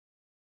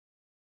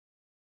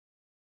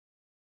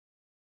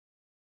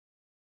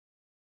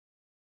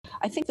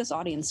I think this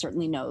audience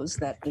certainly knows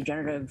that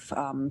degenerative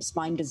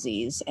spine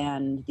disease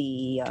and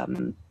the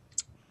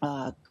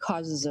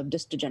causes of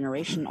disc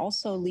degeneration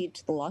also lead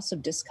to the loss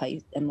of disc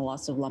height and the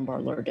loss of lumbar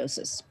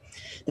lordosis.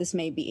 This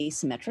may be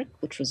asymmetric,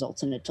 which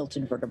results in a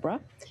tilted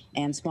vertebra,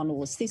 and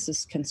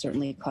spondylolisthesis can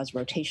certainly cause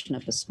rotation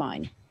of the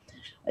spine.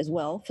 As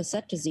well,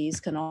 facet disease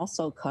can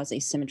also cause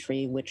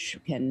asymmetry, which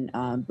can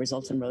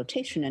result in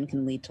rotation and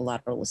can lead to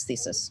lateral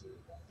listhesis.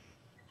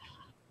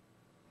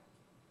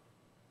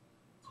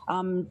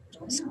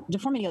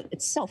 Deformity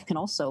itself can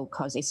also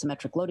cause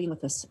asymmetric loading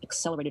with this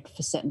accelerated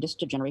facet and disc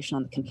degeneration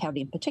on the concavity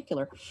in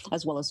particular,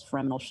 as well as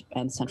foraminal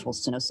and central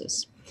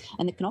stenosis.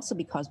 And it can also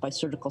be caused by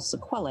surgical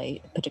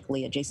sequelae,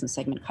 particularly adjacent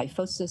segment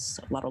kyphosis,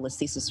 lateral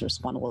listhesis or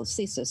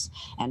spondylolisthesis,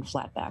 and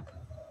flat back.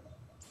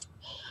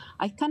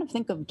 I kind of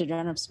think of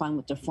degenerative spine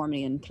with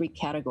deformity in three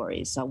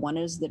categories. One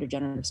is the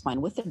degenerative spine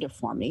with a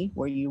deformity,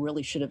 where you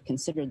really should have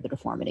considered the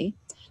deformity.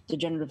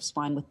 Degenerative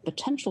spine with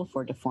potential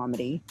for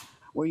deformity,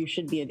 where you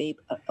should be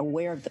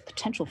aware of the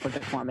potential for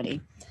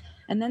deformity.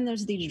 And then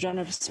there's the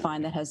degenerative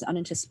spine that has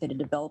unanticipated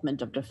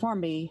development of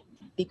deformity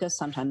because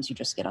sometimes you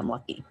just get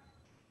unlucky.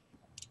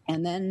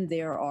 And then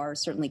there are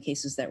certainly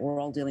cases that we're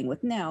all dealing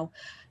with now,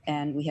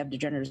 and we have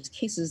degenerative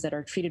cases that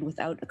are treated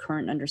without a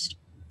current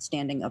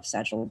understanding of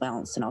sagittal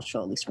balance, and I'll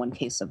show at least one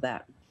case of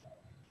that.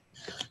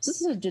 So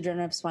this is a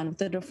degenerative spine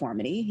with a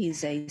deformity.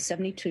 He's a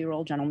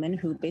 72-year-old gentleman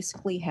who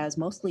basically has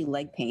mostly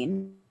leg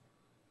pain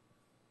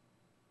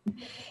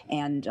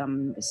and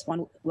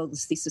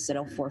spondylolisthesis at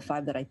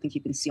L4-5 that I think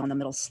you can see on the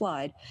middle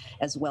slide,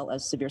 as well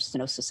as severe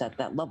stenosis at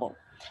that level.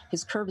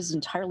 His curve is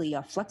entirely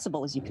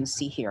flexible, as you can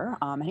see here,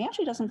 and he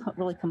actually doesn't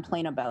really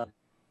complain about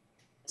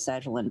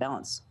sagittal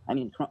imbalance,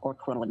 or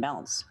coronal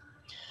imbalance.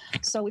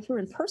 So if you're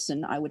in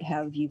person, I would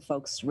have you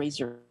folks raise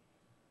your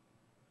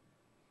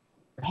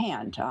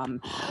hand.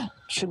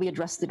 Should we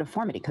address the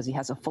deformity? Because he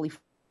has a fully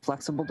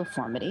flexible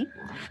deformity.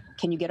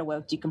 Can you get away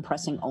with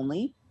decompressing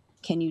only?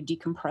 Can you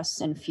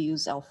decompress and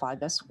fuse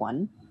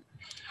L5S1?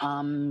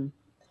 Can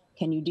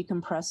you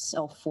decompress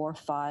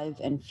L4-5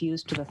 and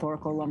fuse to the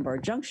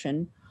thoracolumbar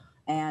junction?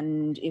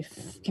 And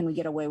can we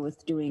get away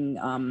with doing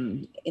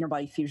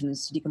interbody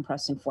fusions,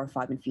 decompressing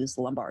 4-5 and fuse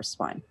the lumbar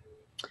spine?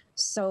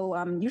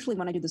 So usually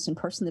when I do this in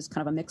person, there's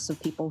kind of a mix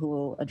of people who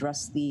will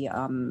address the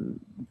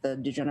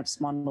degenerative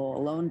spondyle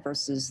alone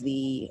versus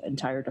the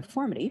entire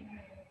deformity.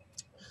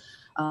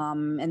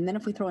 And then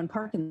if we throw in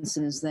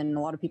Parkinson's, then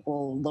a lot of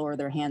people lower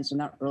their hands. They're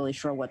not really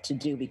sure what to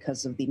do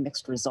because of the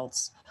mixed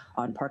results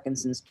on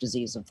Parkinson's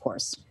disease, of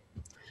course.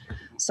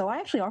 So I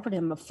actually offered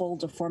him a full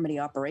deformity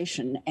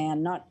operation,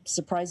 and not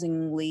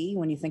surprisingly,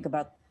 when you think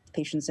about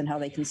patients and how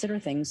they consider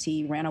things,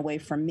 he ran away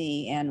from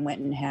me and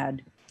went and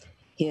had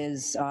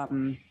his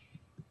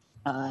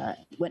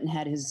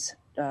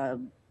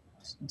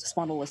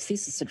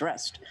spondylolisthesis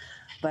addressed.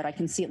 But I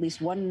can see at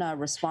least one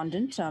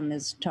respondent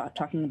is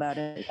talking about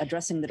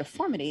addressing the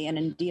deformity, and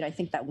indeed, I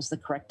think that was the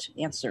correct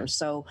answer.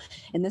 So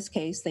in this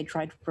case, they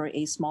tried for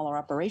a smaller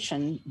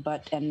operation,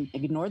 and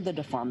ignored the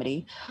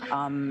deformity,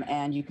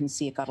 and you can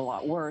see it got a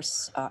lot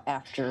worse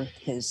after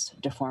his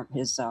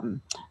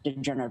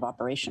degenerative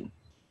operation.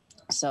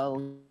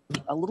 So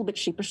a little bit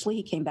sheepishly,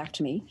 he came back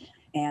to me,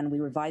 and we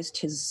revised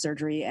his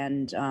surgery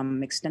and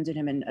extended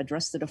him and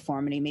addressed the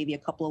deformity maybe a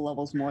couple of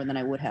levels more than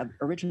I would have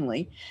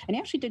originally. And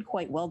he actually did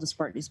quite well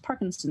despite his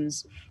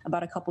Parkinson's.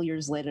 About a couple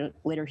years later,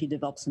 he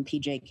developed some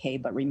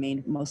PJK, but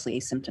remained mostly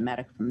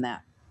asymptomatic from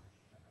that.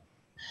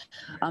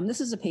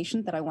 This is a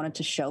patient that I wanted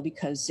to show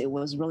because it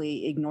was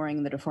really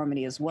ignoring the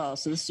deformity as well.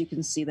 So this, you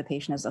can see the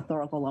patient has a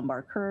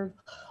thoracolumbar curve,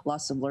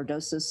 loss of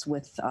lordosis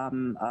with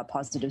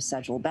positive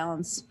sagittal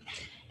balance.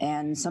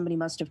 And somebody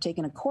must have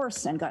taken a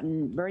course and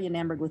gotten very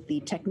enamored with the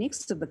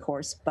techniques of the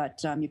course,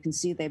 but you can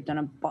see they've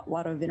done a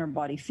lot of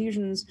interbody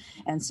fusions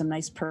and some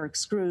nice PERC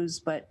screws,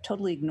 but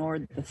totally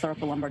ignored the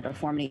thoracolumbar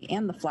deformity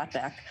and the flat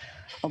back.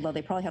 Although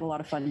they probably had a lot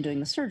of fun doing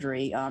the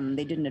surgery,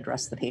 they didn't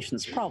address the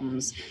patient's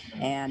problems,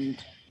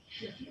 and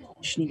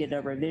she needed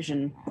a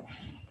revision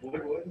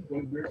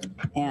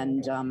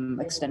and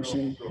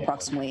extension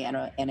proximally and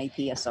an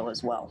APSO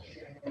as well.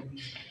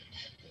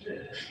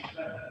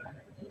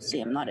 See,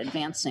 I'm not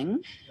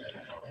advancing.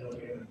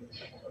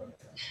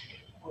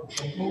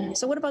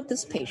 So what about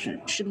this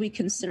patient? Should we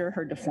consider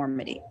her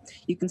deformity?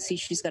 You can see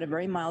she's got a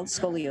very mild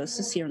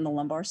scoliosis here in the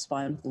lumbar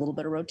spine with a little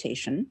bit of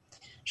rotation.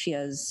 She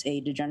has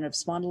a degenerative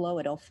spondylo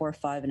at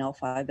L4-5 and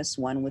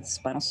L5S1 with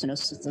spinal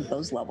stenosis at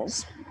those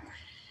levels.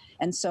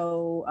 And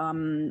so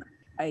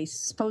I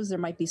suppose there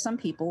might be some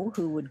people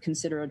who would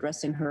consider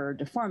addressing her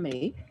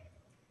deformity.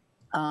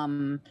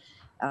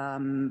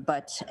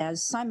 But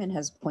as Simon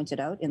has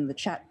pointed out in the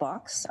chat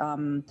box,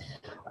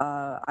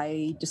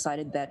 I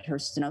decided that her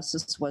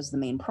stenosis was the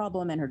main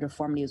problem and her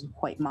deformity is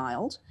quite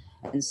mild.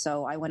 And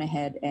so I went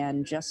ahead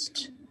and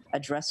just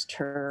addressed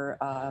her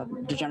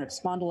degenerative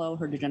spondylo,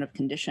 her degenerative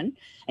condition.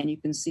 And you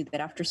can see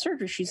that after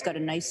surgery, she's got a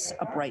nice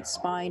upright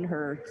spine.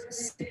 Her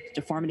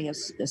deformity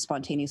has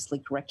spontaneously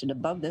corrected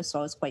above this, so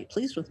I was quite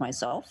pleased with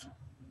myself.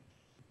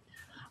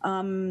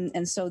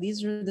 And so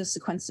these are the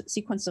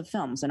sequence of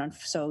films. And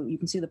so you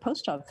can see the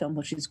post-op film,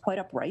 which is quite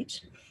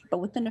upright. But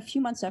within a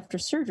few months after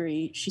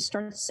surgery, she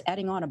starts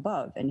adding on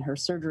above, and her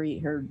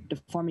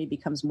deformity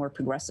becomes more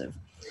progressive.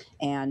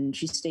 And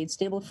she stayed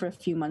stable for a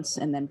few months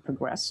and then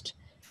progressed.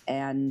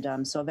 And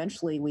so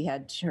eventually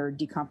her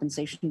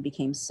decompensation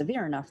became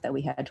severe enough that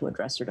we had to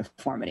address her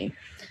deformity.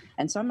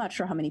 And so I'm not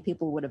sure how many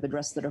people would have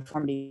addressed the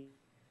deformity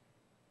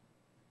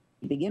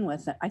to begin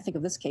with. I think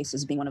of this case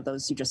as being one of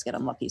those you just get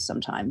unlucky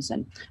sometimes.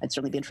 And I'd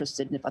certainly be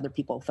interested in if other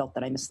people felt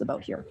that I missed the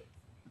boat here.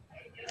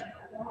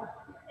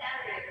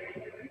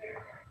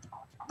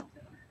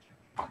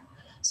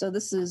 So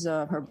this is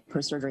her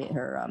surgery,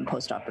 her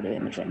post-operative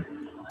imaging.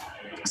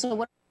 So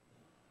what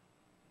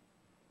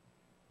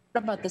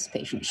about this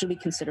patient? Should we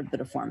consider the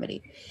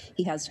deformity?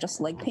 He has just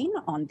leg pain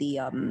on the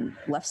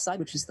left side,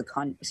 which is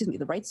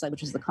the right side,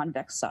 which is the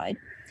convex side.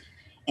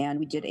 And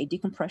we did a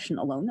decompression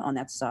alone on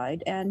that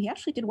side, and he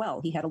actually did well.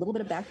 He had a little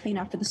bit of back pain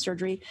after the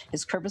surgery.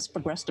 His curvatus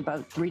progressed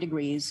about 3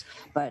 degrees,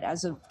 but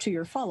as of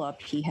 2-year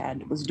follow-up, he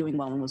was doing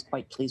well and was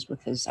quite pleased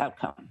with his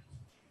outcome.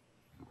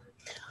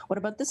 What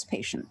about this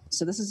patient?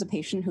 So this is a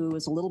patient who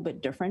is a little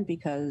bit different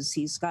because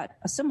he's got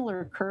a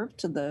similar curve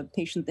to the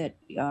patient that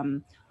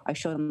I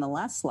showed on the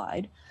last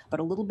slide, but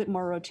a little bit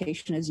more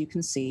rotation, as you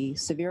can see,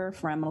 severe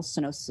foraminal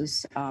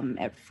stenosis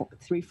at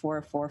 3,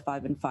 4, 4,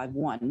 5, and 5,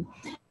 1.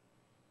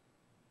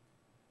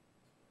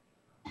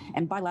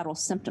 And bilateral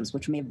symptoms,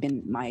 which may have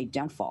been my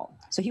downfall.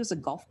 So he was a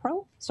golf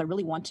pro, so I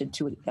really wanted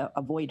to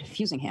avoid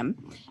fusing him,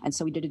 and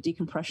so we did a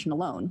decompression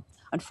alone.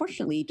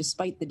 Unfortunately,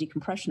 despite the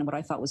decompression, what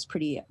I thought was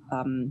pretty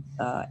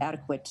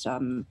adequate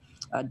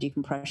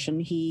decompression,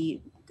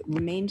 he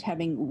remained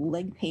having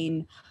leg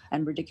pain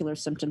and radicular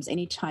symptoms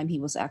anytime he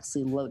was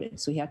axially loaded.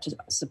 So he had to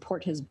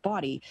support his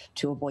body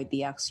to avoid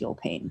the axial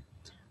pain.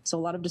 So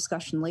a lot of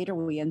discussion later,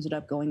 we ended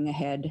up going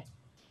ahead,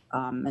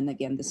 and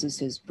again, this is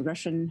his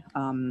progression.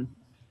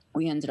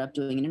 We ended up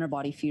doing an inner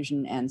body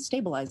fusion and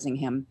stabilizing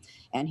him,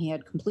 and he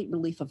had complete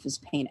relief of his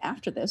pain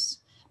after this,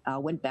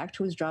 went back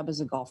to his job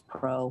as a golf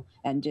pro,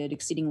 and did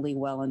exceedingly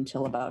well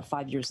until about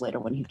 5 years later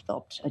when he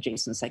developed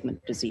adjacent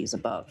segment disease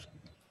above.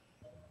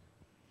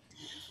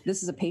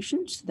 This is a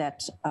patient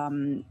that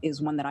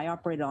is one that I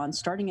operated on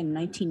starting in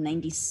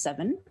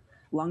 1997,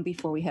 long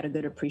before we had a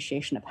good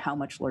appreciation of how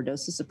much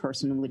lordosis a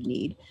person would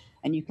need.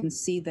 And you can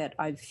see that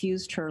I've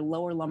fused her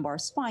lower lumbar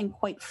spine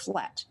quite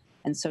flat.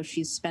 And so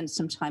she's spent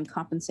some time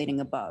compensating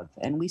above.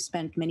 And we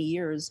spent many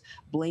years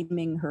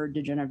blaming her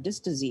degenerative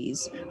disc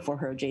disease for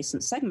her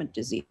adjacent segment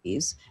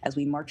disease as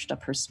we marched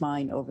up her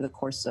spine over the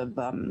course of,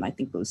 I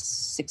think it was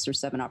 6 or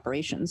 7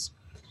 operations.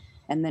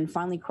 And then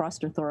finally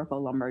crossed her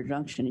thoracolumbar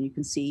junction. And you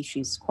can see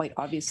she's quite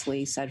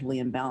obviously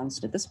sagittally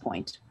imbalanced at this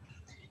point.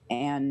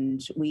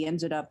 And we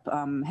ended up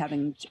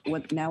having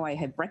what now I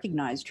have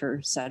recognized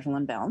her sagittal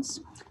imbalance.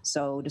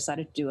 So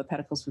decided to do a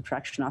pedicle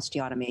subtraction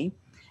osteotomy.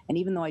 And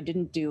even though I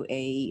didn't do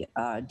a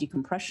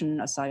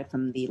decompression aside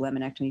from the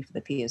laminectomy for the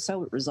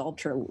PSO, it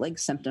resolved her leg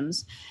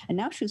symptoms. And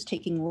now she was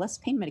taking less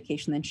pain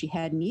medication than she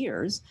had in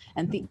years,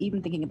 and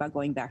even thinking about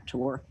going back to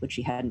work, which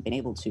she hadn't been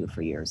able to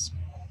for years.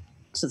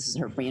 So this is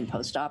her pre and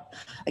post-op.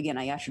 Again,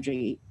 I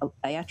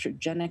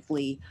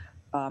iatrogenically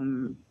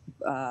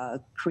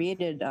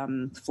created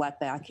flat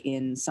back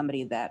in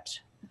somebody that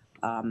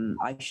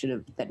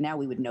that now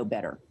we would know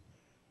better.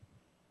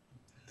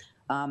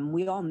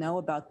 We all know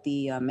about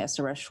the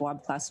SRS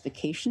Schwab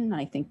classification, and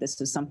I think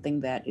this is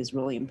something that is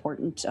really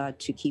important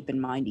to keep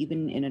in mind,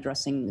 even in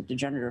addressing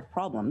degenerative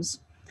problems.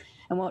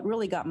 And what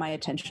really got my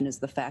attention is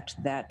the fact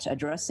that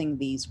addressing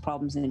these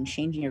problems and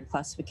changing your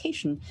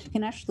classification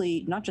can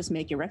actually not just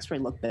make your X-ray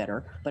look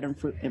better, but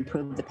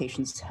improve the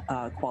patient's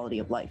quality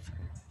of life.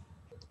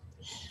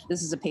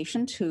 This is a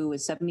patient who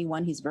is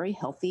 71. He's very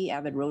healthy,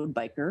 avid road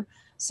biker,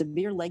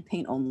 severe leg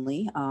pain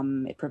only.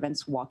 It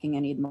prevents walking,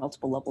 and he had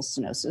multiple level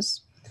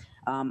stenosis.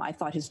 I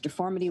thought his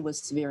deformity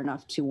was severe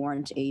enough to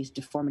warrant a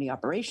deformity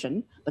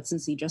operation, but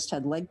since he just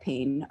had leg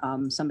pain,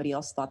 somebody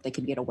else thought they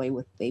could get away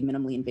with a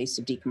minimally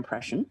invasive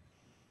decompression.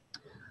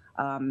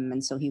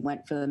 And so he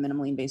went for the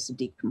minimally invasive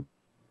decompression.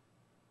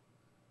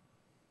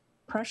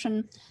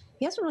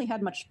 He hasn't really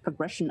had much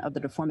progression of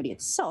the deformity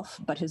itself,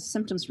 but his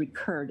symptoms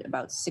recurred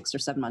about 6 or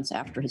 7 months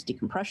after his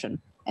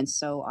decompression. And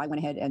so I went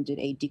ahead and did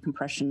a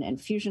decompression and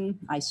fusion.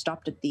 I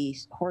stopped at the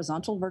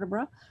horizontal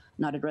vertebra,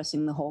 not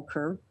addressing the whole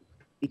curve,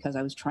 because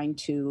I was trying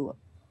to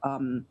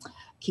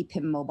keep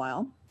him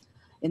mobile.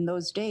 In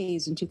those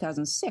days, in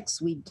 2006,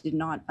 we did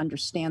not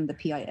understand the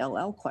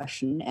PILL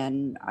question,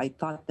 and I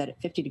thought that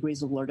 50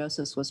 degrees of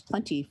lordosis was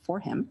plenty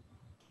for him.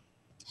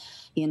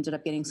 He ended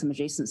up getting some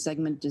adjacent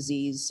segment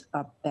disease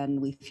up,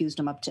 and we fused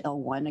him up to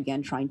L1,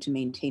 again, trying to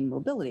maintain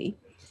mobility.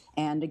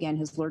 And again,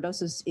 his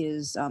lordosis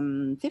is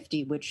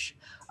 50, which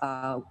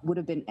would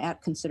have been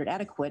considered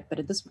adequate, but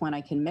at this point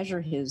I can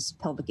measure his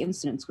pelvic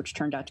incidence, which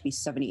turned out to be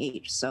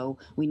 78. So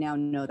we now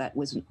know that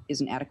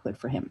isn't adequate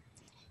for him.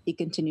 He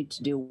continued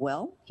to do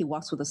well. He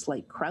walks with a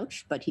slight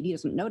crouch, but he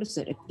doesn't notice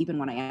it even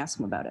when I ask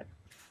him about it.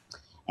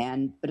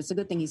 But it's a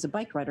good thing he's a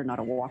bike rider, not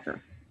a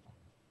walker.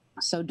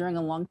 So during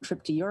a long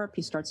trip to Europe,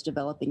 he starts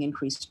developing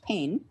increased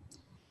pain.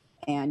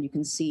 And you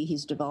can see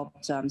he's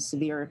developed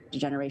severe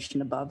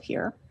degeneration above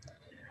here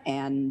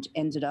and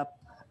ended up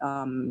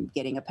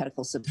getting a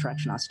pedicle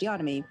subtraction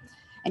osteotomy.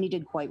 And he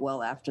did quite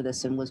well after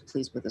this and was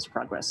pleased with his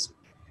progress.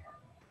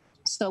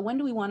 So when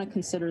do we want to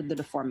consider the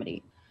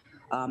deformity?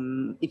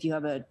 If you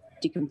have a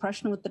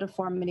decompression with the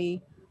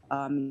deformity,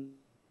 in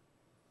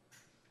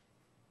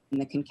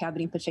the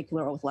concavity in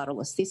particular, or with lateral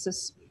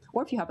aesthesis,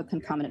 or if you have a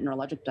concomitant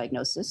neurologic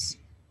diagnosis,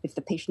 if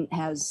the patient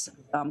has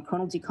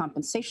coronal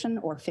decompensation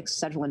or fixed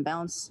sagittal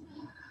imbalance,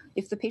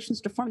 if the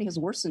patient's deformity has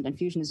worsened and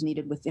fusion is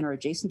needed within or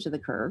adjacent to the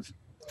curve,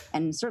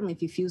 and certainly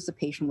if you fuse the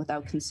patient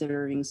without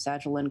considering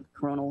sagittal and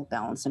coronal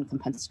balance and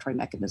compensatory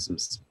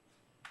mechanisms.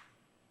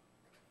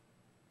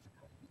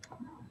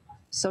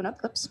 So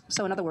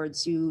in other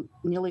words, you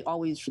nearly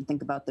always should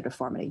think about the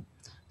deformity.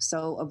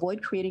 So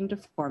avoid creating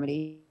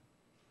deformity.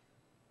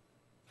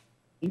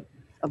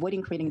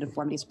 Avoiding creating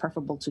deformity is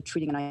preferable to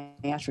treating an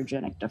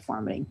iatrogenic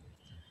deformity.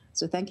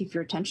 So thank you for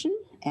your attention,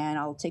 and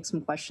I'll take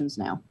some questions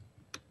now.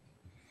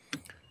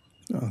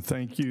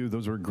 Thank you.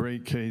 Those were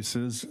great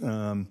cases.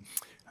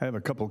 I have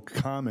a couple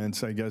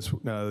comments, I guess,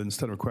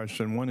 instead of a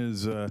question. One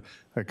is a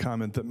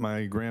comment that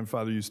my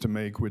grandfather used to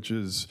make, which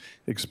is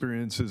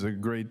experience is a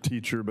great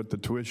teacher, but the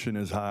tuition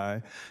is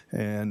high.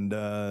 And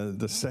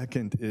the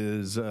second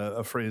is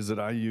a phrase that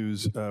I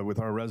use with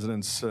our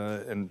residents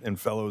and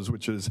fellows,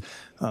 which is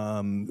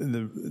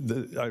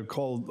I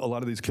call a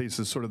lot of these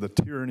cases sort of the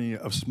tyranny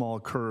of small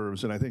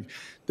curves. And I think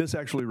this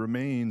actually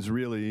remains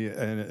really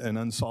an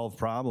unsolved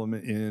problem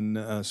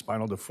in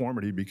spinal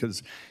deformity,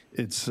 because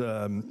it's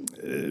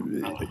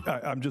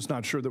I'm just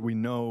not sure that we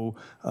know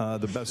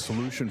the best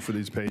solution for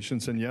these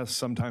patients. And yes,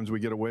 sometimes we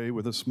get away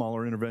with a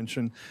smaller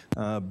intervention,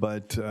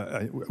 but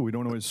we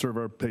don't always serve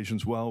our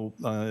patients well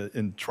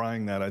in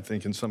trying that, I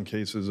think, in some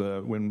cases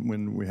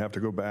when we have to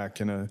go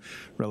back in a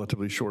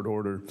relatively short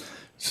order.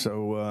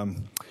 So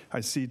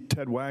I see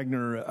Ted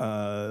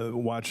Wagner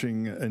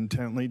watching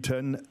intently.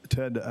 Ted,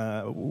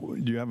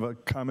 do you have a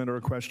comment or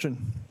a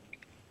question?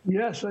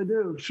 Yes, I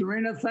do.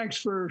 Serena, thanks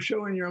for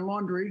showing your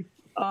laundry.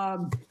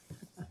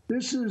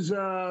 This is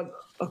a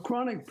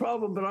chronic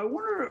problem, but I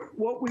wonder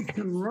what we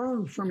can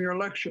learn from your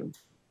lecture.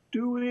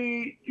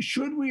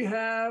 Should we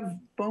have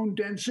bone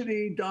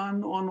density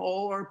done on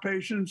all our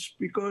patients?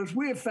 Because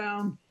we have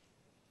found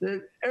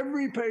that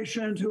every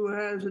patient who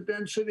has a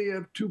density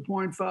of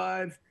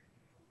 2.5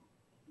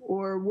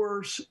 or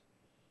worse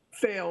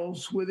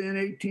fails within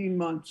 18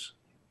 months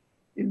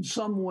in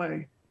some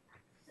way.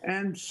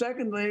 And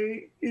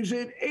secondly, is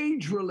it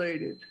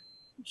age-related?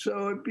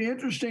 So it'd be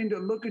interesting to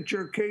look at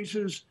your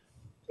cases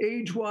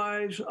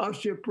age-wise,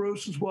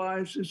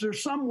 osteoporosis-wise. Is there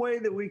some way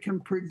that we can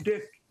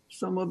predict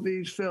some of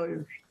these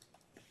failures?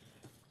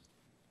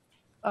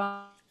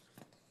 Ted,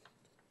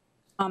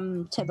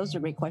 those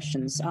are great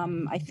questions.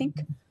 I think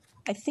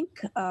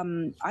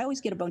I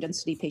always get a bone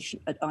density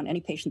patient on any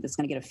patient that's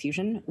going to get a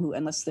fusion,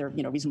 unless they're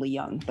reasonably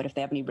young. But if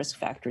they have any risk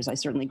factors, I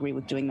certainly agree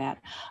with doing that.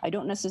 I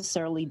don't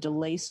necessarily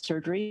delay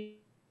surgery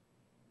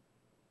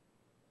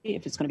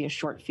if it's going to be a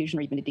short fusion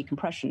or even a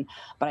decompression,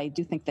 but I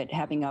do think that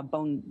having a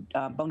bone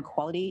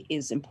quality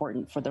is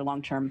important for their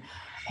long-term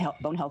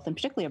bone health, and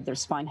particularly of their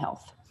spine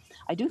health.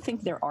 I do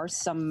think there are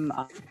some,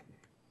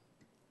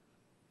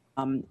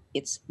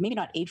 it's maybe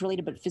not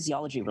age-related, but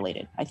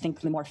physiology-related. I think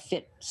the more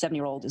fit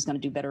 70-year-old is going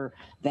to do better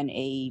than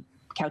a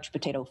couch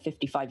potato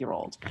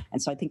 55-year-old.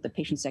 And so I think the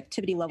patient's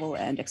activity level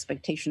and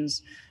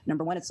expectations,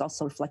 number one, it's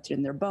also reflected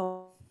in their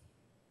bone,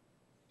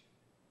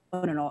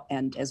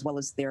 and as well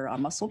as their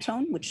muscle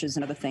tone, which is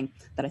another thing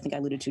that I think I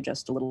alluded to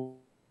just a little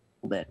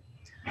bit.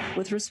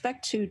 With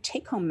respect to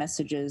take-home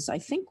messages, I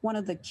think one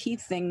of the key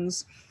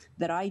things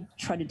that I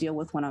try to deal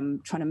with when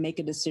I'm trying to make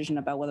a decision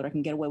about whether I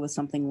can get away with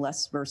something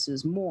less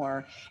versus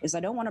more is I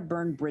don't want to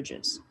burn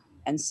bridges.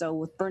 And so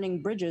with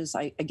burning bridges,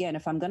 again,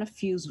 if I'm going to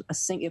fuse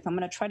if I'm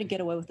going to try to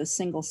get away with a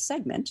single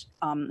segment,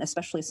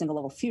 especially a single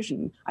level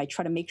fusion, I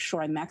try to make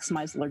sure I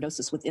maximize the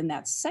lordosis within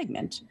that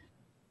segment,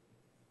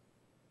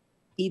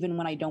 even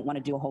when I don't want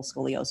to do a whole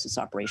scoliosis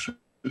operation,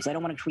 because I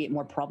don't want to create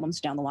more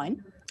problems down the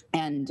line.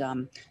 And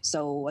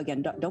so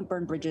again, don't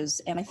burn bridges.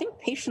 And I think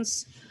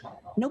patients,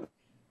 nobody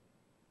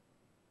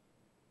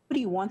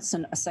wants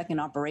a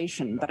second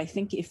operation, but I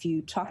think if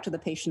you talk to the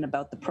patient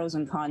about the pros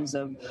and cons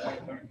of,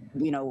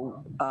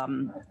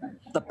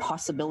 the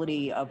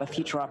possibility of a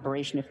future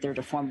operation if their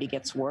deformity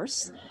gets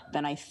worse,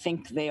 then I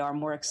think they are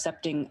more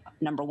accepting,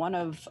 number one,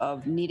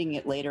 of needing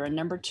it later, and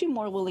number two,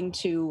 more willing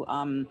to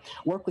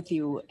work with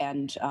you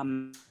and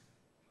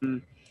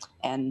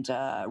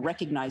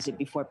recognize it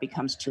before it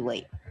becomes too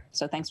late.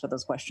 So thanks for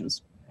those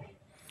questions.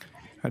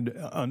 I'd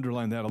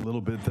underline that a little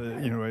bit.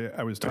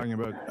 I was talking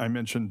about, I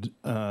mentioned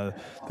the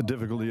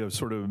difficulty of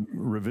sort of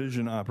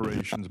revision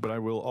operations, but I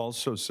will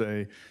also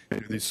say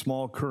these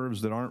small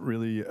curves that aren't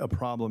really a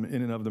problem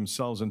in and of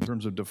themselves in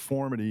terms of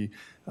deformity,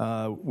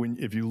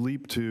 if you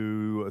leap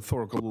to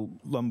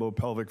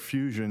thoracolumbo-pelvic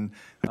fusion,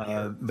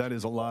 that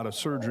is a lot of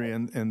surgery,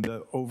 and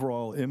the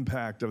overall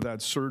impact of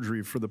that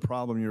surgery for the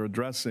problem you're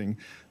addressing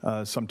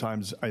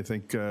sometimes, I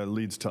think,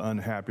 leads to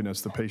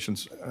unhappiness. The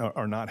patients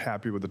are not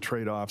happy with the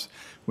trade-offs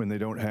when they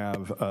don't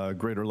have a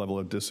greater level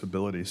of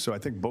disability. So I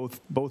think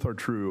both are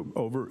true.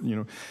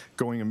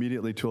 Going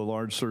immediately to a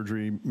large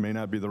surgery may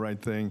not be the right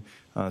thing.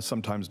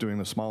 Sometimes doing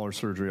the smaller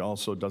surgery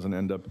also doesn't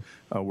end up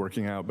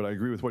working out. But I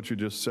agree with what you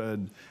just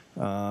said.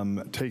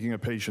 Taking a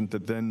patient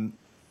that then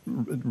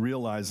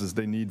realizes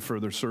they need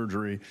further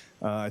surgery,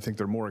 I think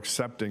they're more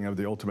accepting of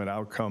the ultimate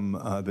outcome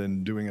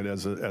than doing it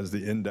as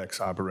the index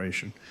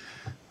operation.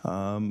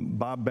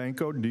 Bob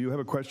Banco, do you have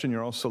a question?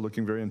 You're also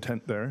looking very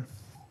intent there.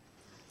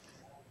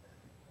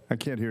 I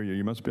can't hear you.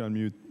 You must be on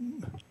mute.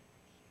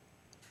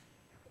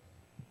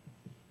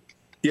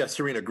 Yes,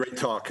 Serena, great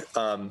talk.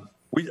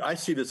 I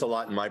see this a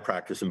lot in my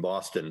practice in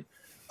Boston,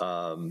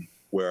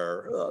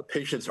 where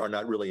patients are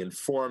not really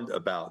informed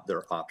about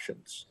their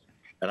options.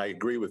 And I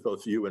agree with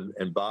both you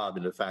and Bob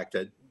in the fact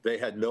that they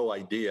had no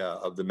idea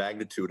of the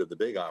magnitude of the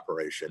big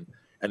operation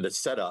and the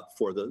setup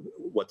for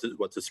what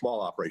the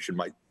small operation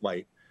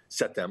might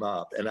set them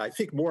up. And I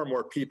think more and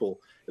more people,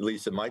 at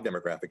least in my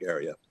demographic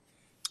area,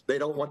 they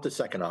don't want the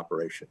second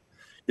operation.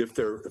 If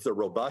they're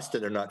robust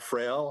and they're not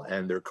frail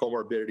and their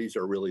comorbidities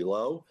are really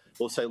low,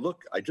 they'll say,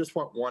 look, I just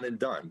want one and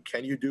done.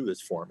 Can you do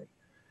this for me?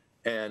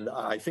 And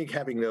I think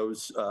having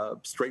those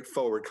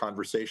straightforward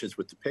conversations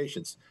with the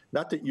patients,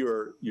 not that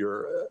you're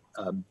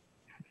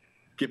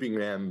giving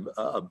them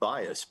a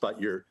bias,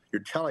 but you're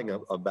telling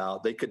them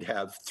about they could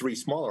have 3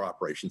 smaller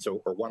operations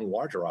or 1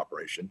 larger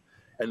operation.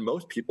 And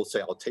most people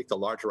say, I'll take the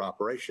larger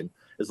operation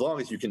as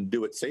long as you can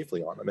do it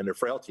safely on them and their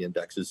frailty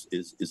index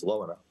is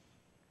low enough.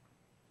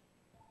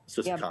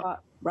 Yeah,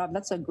 Rob,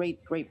 that's a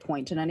great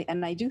point.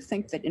 And I do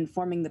think that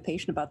informing the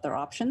patient about their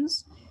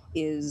options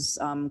is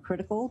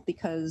critical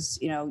because,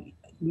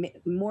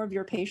 more of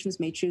your patients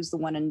may choose the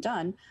one and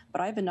done,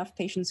 but I have enough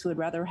patients who would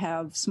rather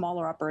have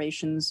smaller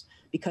operations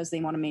because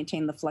they want to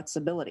maintain the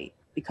flexibility,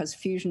 because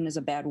fusion is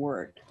a bad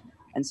word.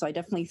 And so I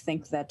definitely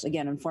think that,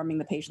 again, informing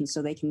the patient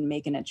so they can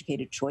make an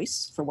educated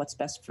choice for what's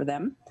best for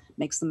them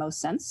makes the most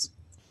sense.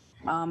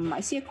 I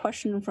see a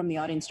question from the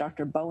audience.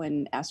 Dr.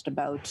 Bowen asked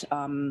about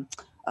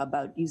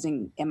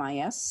using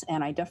MIS,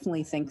 and I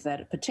definitely think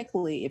that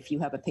particularly if you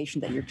have a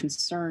patient that you're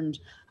concerned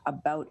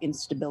about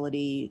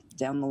instability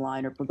down the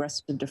line or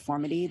progressive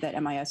deformity,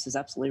 that MIS is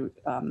absolutely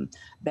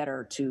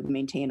better to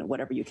maintain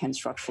whatever you can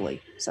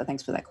structurally. So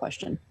thanks for that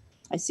question.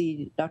 I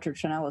see Dr.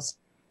 Chanelis.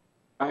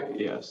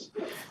 Yes.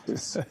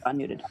 Is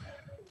unmuted.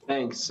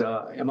 Thanks.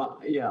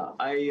 I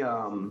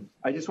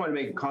just want to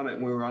make a comment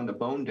when we were on the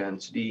bone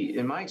density.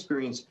 In my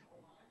experience,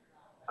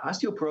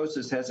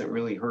 osteoporosis hasn't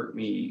really hurt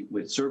me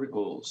with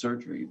cervical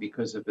surgery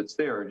because if it's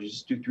there, you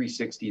just do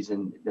 360s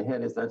and the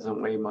head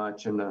doesn't weigh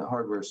much and the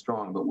hardware is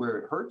strong. But where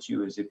it hurts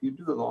you is if you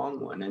do the long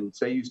one and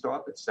say you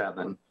stop at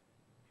 7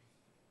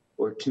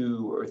 or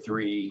 2 or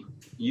 3,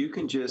 you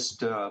can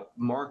just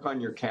mark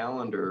on your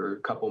calendar a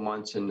couple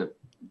months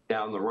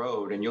down the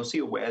road and you'll see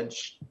a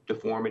wedge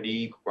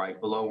deformity right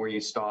below where you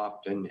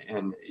stopped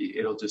and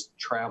it'll just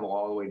travel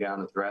all the way down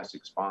the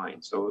thoracic spine.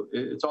 So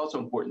it's also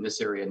important in this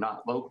area,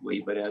 not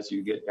locally, but as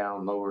you get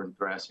down lower in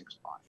thoracic spine.